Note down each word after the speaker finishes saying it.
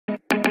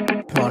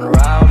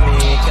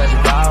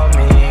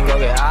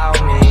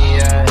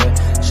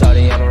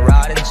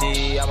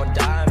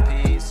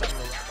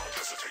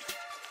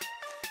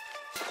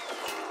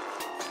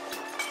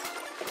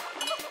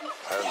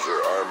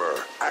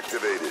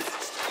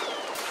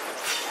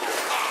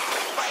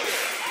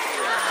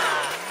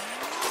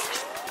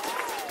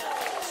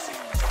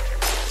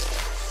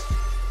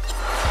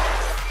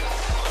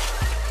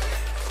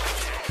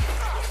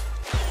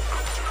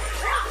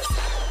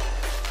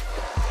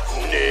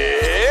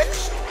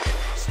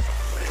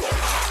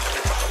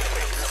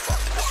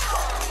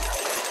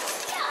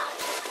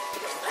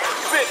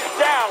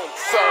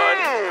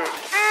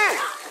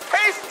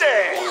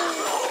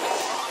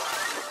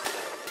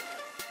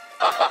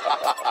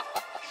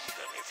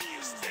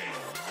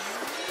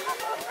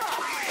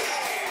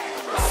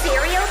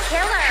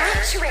killer.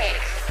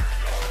 Hat-trick.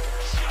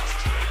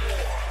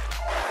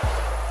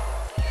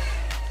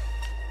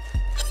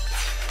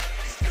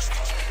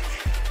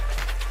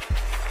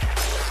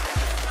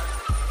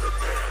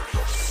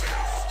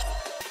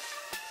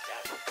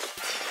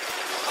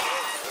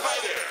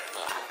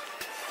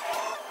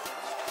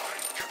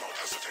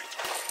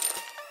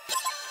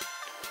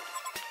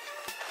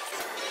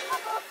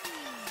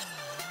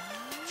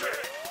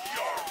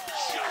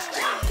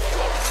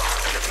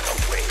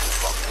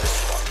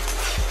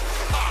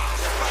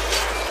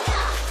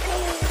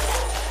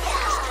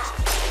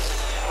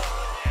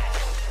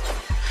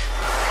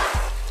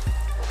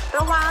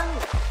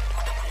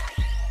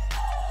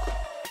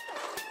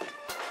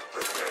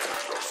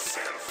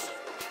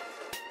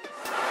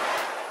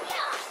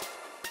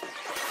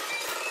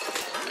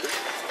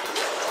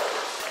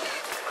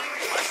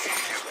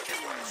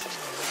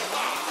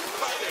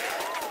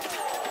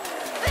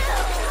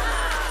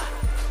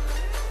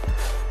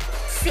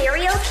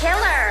 Serial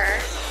killer.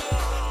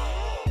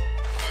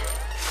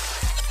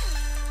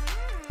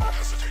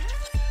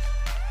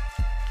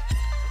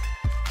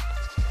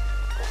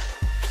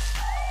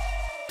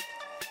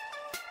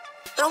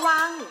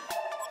 Rewang.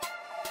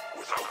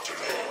 Without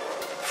delay.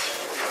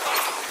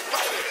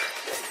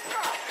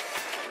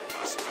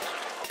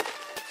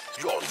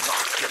 You're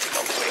not getting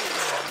away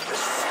from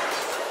this.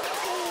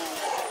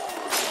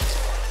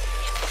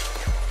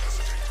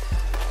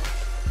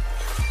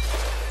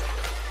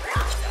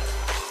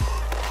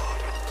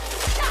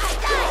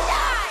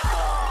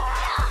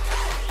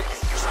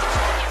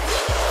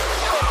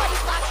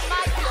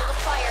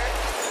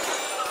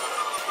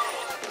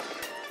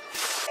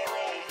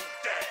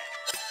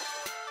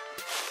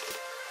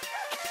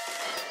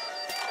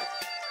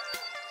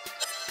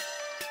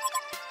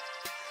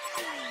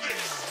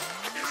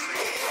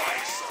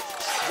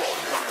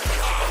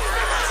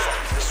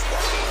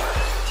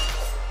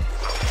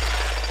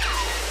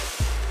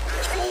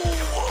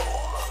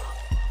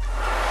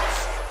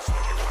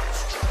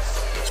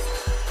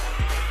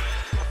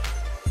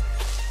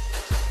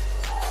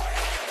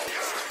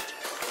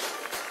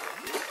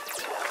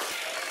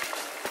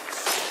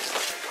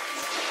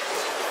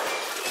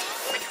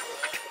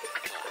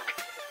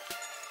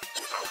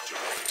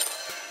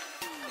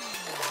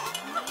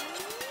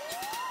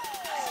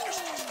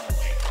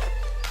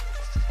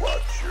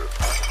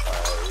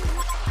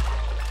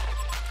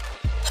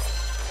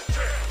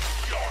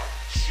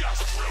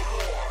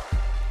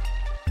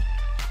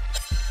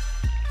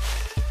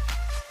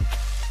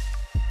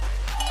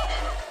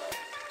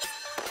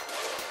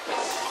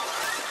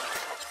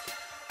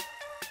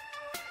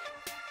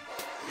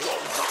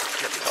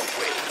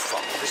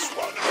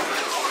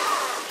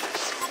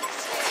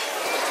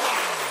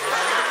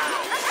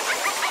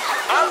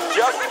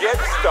 Just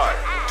getting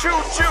started.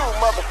 Choo-choo,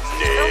 mother...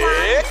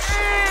 Next.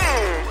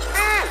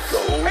 Go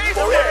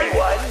for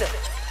everyone.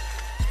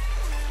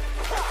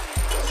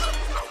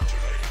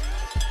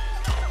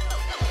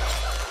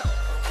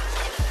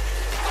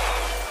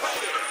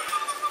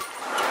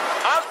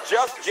 I'm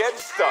just getting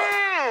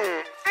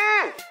started.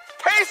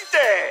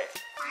 Tasty.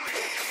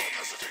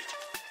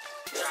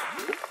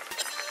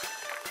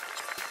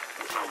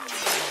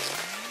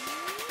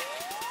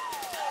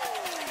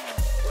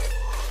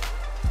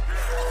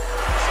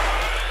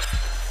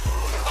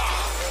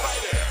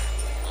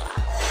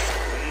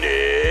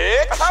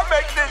 I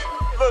make this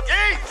look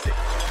easy.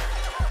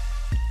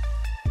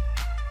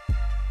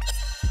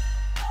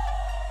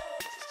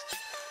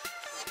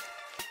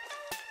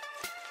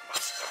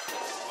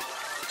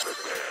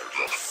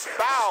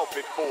 Bow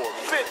before me.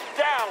 Sit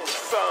down,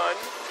 son.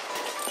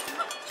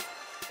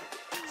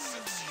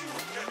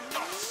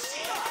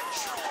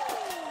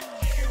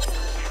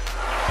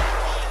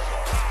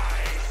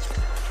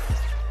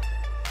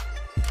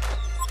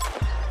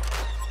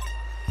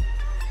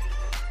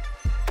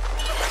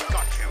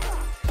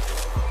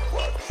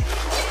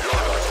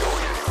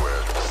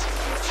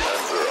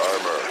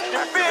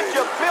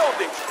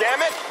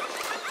 Damn it!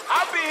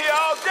 I'll be here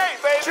all day,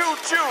 baby.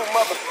 Choo-choo,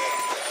 mother...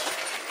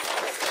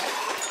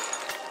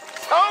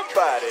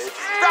 Somebody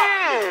stop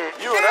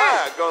me. You and I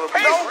are gonna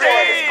be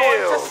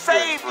going to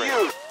save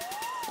you.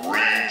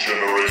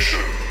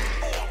 Regeneration.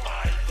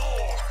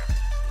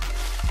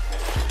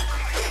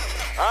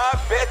 I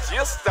bet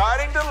you're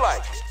starting to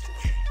like it.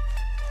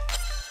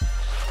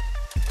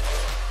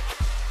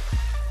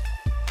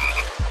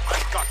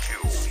 I got you.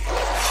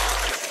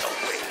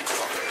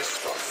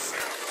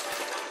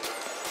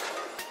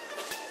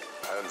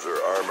 Panzer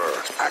armor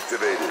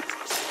activated.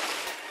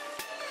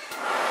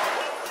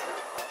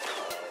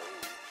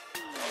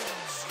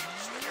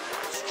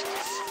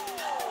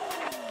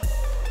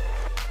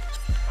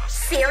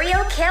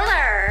 Serial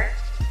killer.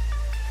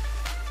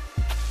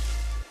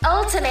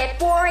 Ultimate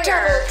warrior.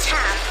 Double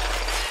tap.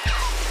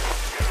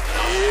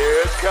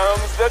 Here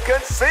comes the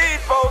concede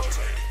vote.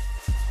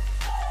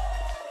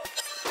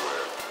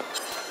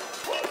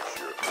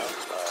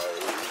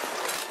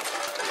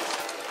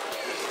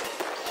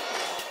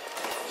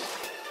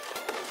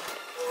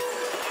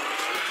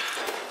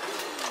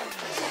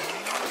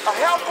 A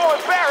Hellboy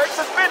barracks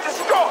has been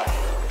destroyed.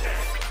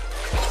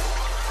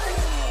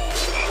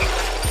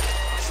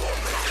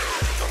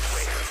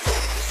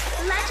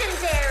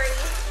 Legendary.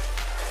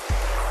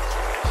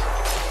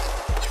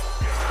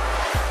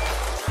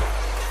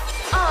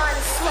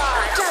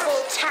 Onslaught.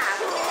 Double tap.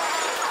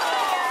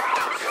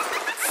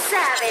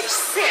 Savage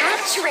Six.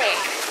 Hat-trick.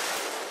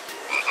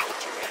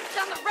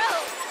 Down the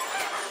road.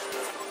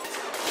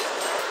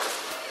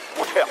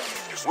 Well,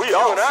 we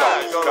all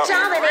know.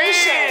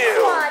 Domination.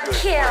 Quad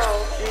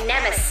kill.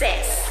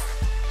 Nemesis.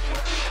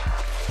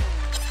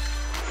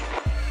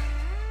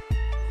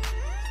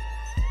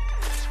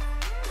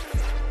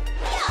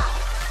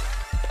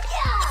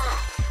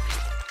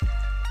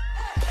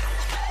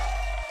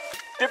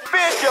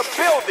 Defend your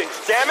buildings,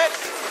 damn it!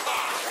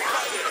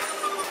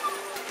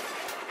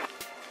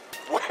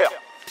 Well,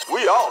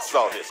 we all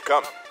saw this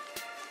coming.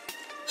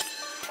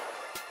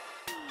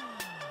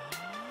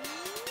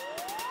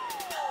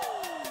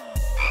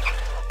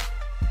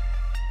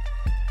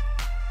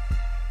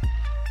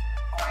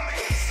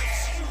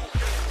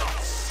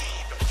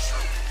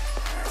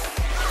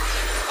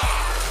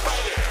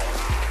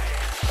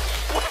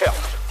 Well,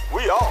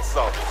 we all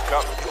saw this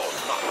coming. You're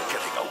not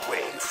getting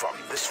away from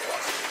this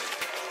one.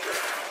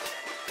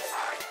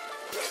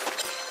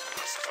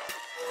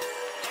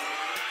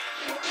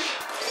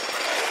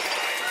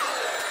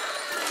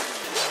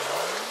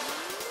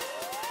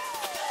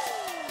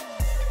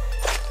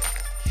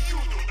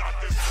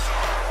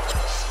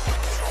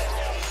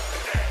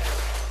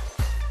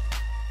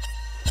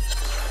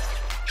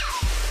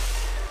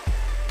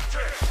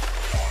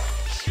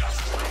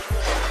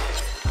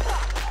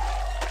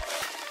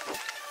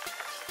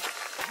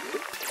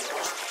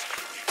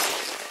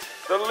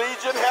 The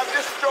Legion have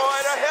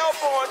destroyed a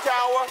Hellborn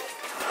tower.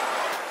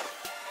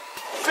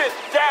 Sit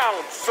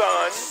down,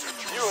 son.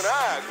 You and I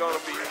are gonna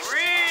be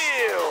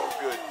real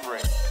good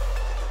friends.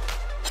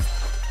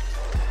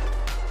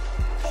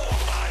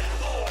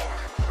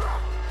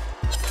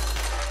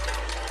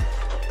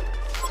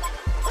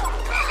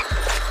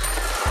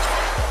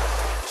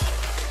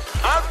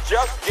 I'm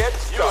just getting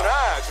started. You and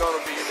I are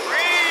gonna be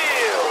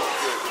real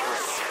good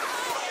friends.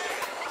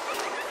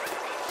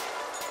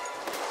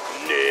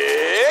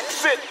 Nick,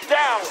 sit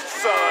down,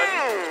 son.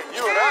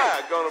 You and I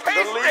are gonna be.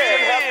 The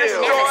Legion have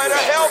destroyed a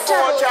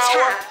Hellborn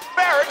tower.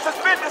 Barracks has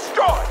been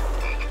destroyed.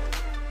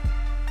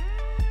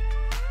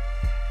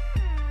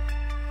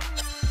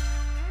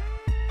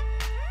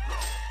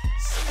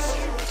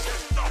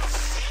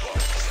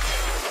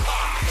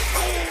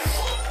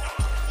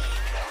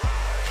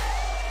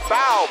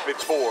 Bow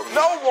before me.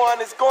 No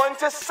one is going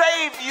to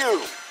save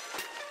you.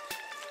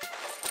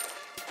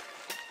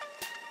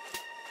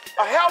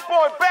 A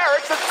Hellborn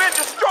barracks has been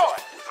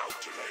destroyed.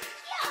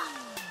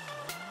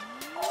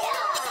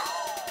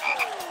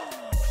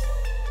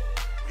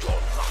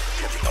 You're not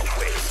getting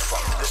away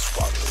from this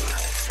one.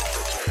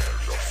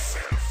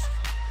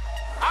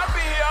 I'll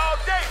be here all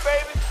day,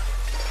 baby.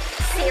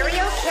 Serial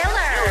You and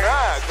killer.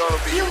 I are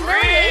gonna be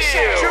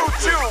Humiliation. real.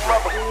 Choo-choo,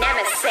 mother.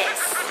 Nemesis.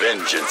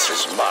 Vengeance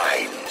is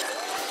mine.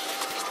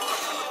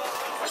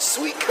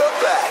 Sweet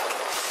comeback.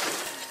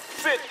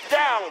 Sit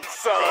down,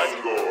 son.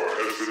 Angor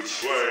has been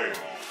slain.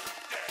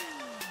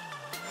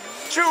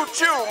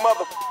 Choo-choo,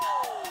 mother.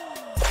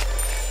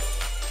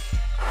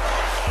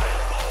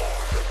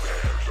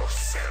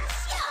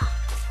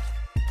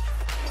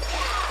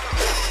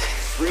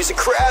 Freeze the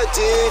crowd,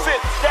 dude.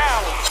 Sit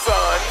down,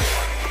 son.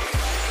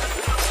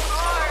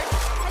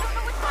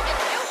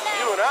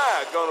 You and I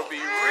are gonna be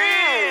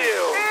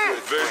real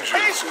good. Vengeance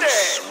Taste is it.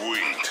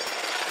 sweet.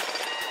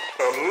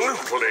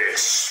 Alutely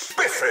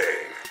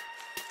spiffy.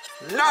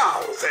 Now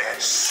then,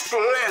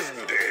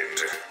 splendid.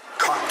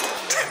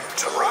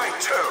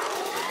 Contemptorito.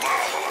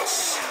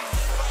 Marvelous.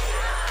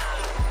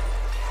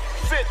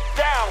 Sit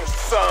down,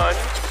 son.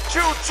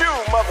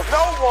 Choo-choo, mother.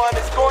 No one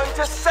is going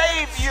to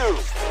save you.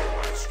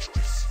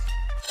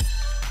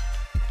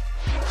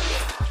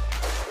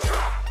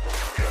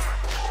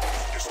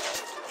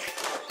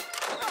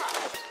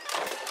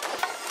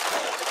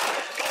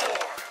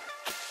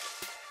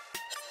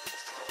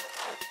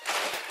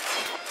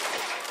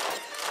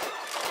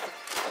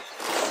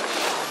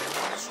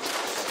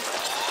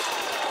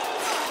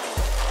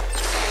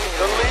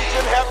 The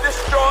Legion have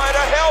destroyed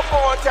a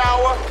Hellborn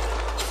tower.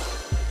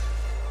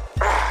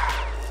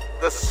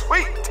 The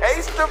sweet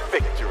taste of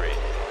victory.